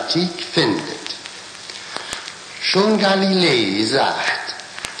Mathematik findet. Schon Galilei sagt,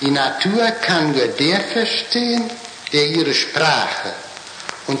 die Natur kann nur der verstehen, der ihre Sprache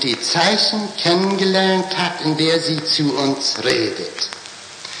und die Zeichen kennengelernt hat, in der sie zu uns redet.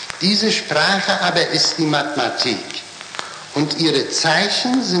 Diese Sprache aber ist die Mathematik und ihre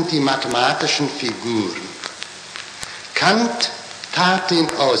Zeichen sind die mathematischen Figuren. Kant tat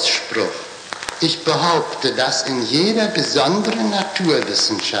den Ausspruch, ich behaupte, dass in jeder besonderen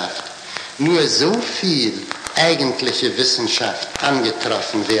Naturwissenschaft nur so viel eigentliche Wissenschaft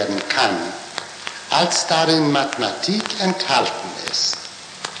angetroffen werden kann, als darin Mathematik enthalten ist.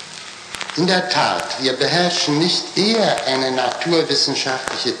 In der Tat, wir beherrschen nicht eher eine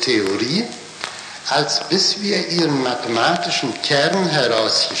naturwissenschaftliche Theorie, als bis wir ihren mathematischen Kern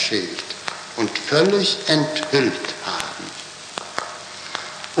herausgeschält und völlig enthüllt haben.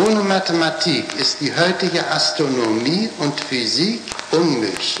 Ohne Mathematik ist die heutige Astronomie und Physik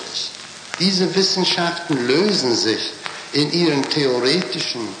unmöglich. Diese Wissenschaften lösen sich in ihren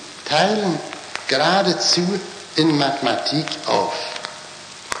theoretischen Teilen geradezu in Mathematik auf.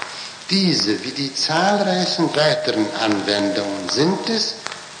 Diese wie die zahlreichen weiteren Anwendungen sind es,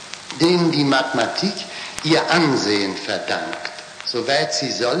 denen die Mathematik ihr Ansehen verdankt, soweit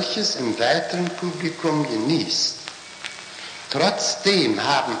sie solches im weiteren Publikum genießt. Trotzdem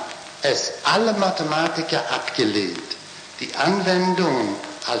haben es alle Mathematiker abgelehnt, die Anwendungen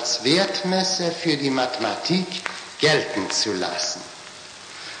als Wertmesser für die Mathematik gelten zu lassen.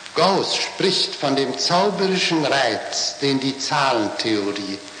 Gauss spricht von dem zauberischen Reiz, den die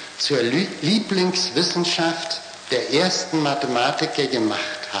Zahlentheorie zur Lieblingswissenschaft der ersten Mathematiker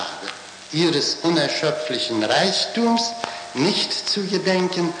gemacht habe, ihres unerschöpflichen Reichtums nicht zu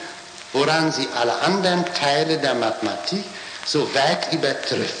gedenken, woran sie alle anderen Teile der Mathematik so weit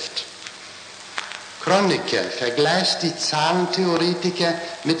übertrifft. Kronecker vergleicht die Zahlentheoretiker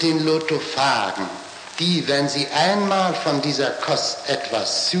mit den Lottophagen, die, wenn sie einmal von dieser Kost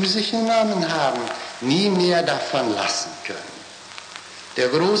etwas zu sich genommen haben, nie mehr davon lassen können. Der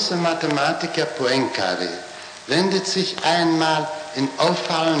große Mathematiker Poincaré wendet sich einmal in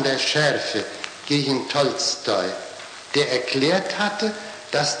auffallender Schärfe gegen Tolstoi, der erklärt hatte,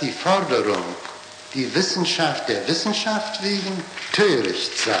 dass die Forderung, die Wissenschaft der Wissenschaft wegen,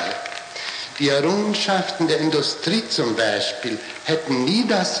 töricht sei. Die Errungenschaften der Industrie zum Beispiel hätten nie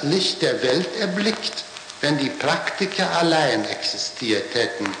das Licht der Welt erblickt, wenn die Praktiker allein existiert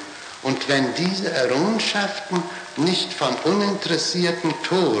hätten und wenn diese Errungenschaften nicht von uninteressierten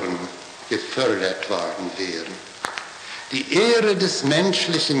Toren gefördert worden wären. Die Ehre des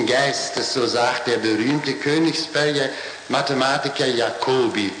menschlichen Geistes, so sagt der berühmte Königsberger Mathematiker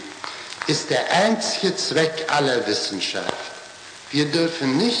Jacobi, ist der einzige Zweck aller Wissenschaft. Wir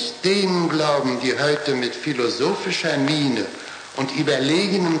dürfen nicht denen glauben, die heute mit philosophischer Miene und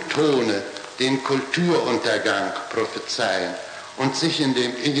überlegenem Tone den Kulturuntergang prophezeien und sich in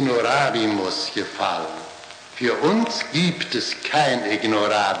dem Ignorabimus gefallen. Für uns gibt es kein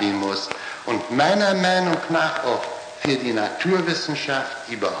Ignorabimus und meiner Meinung nach auch für die Naturwissenschaft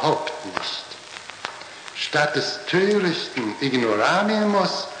überhaupt nicht. Statt des törichten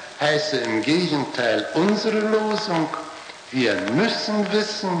Ignorabimus heiße im Gegenteil unsere Losung: Wir müssen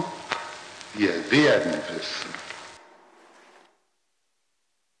wissen, wir werden wissen.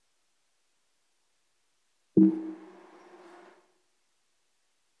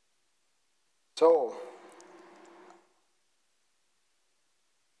 So,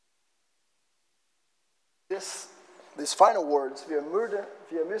 these final words, wir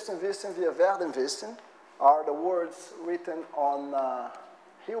müssen wissen, wir werden wissen, are the words written on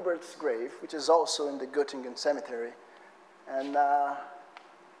Hilbert's grave, which is also in the Göttingen cemetery. And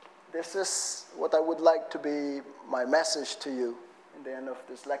this is what I would like to be my message to you in the end of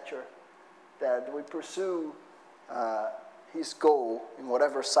this lecture, that we pursue his goal in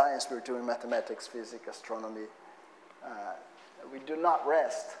whatever science we're doing, mathematics, physics, astronomy. We do not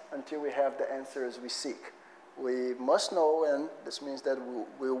rest until we have the answers we seek. We must know, and this means that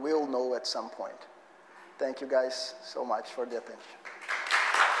we will know at some point. Thank you guys so much for the attention.